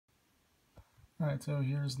Alright, so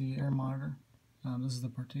here's the air monitor. This is the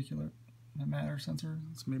particulate matter sensor.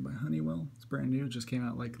 It's made by Honeywell. It's brand new. It just came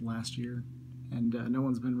out like last year, and no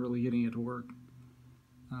one's been really getting it to work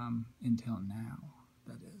until now.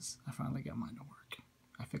 That is, I finally got mine to work.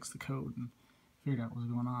 I fixed the code and figured out what was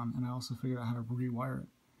going on, and I also figured out how to rewire it.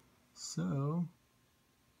 So,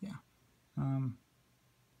 yeah.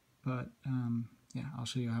 Yeah, I'll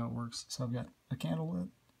show you how it works. So I've got a candle lit,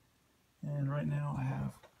 and right now I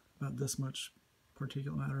have about this much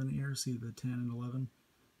particulate matter in the air. See the 10 and 11.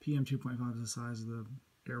 PM2.5 is the size of the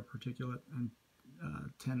air particulate, and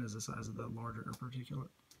 10 is the size of the larger air particulate.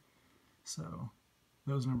 So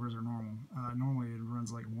those numbers are normal. Normally it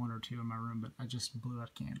runs like 1 or 2 in my room, but I just blew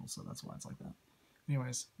out a candle, so that's why it's like that.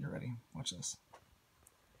 Anyways, you're ready. Watch this.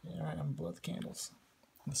 Yeah, alright, I'm gonna blow out the candles.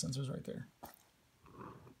 The sensor's right there.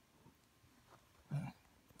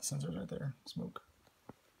 The sensor's right there. Smoke.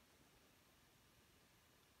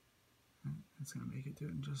 It's gonna make it do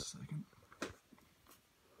it in just a second.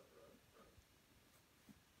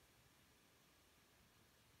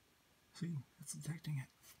 See, it's detecting it.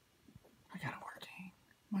 I got it working.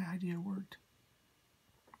 My idea worked.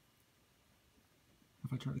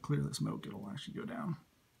 If I try to clear the smoke, it'll actually go down.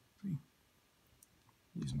 See?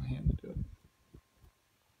 Use my hand to do it.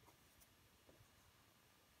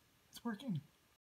 It's working.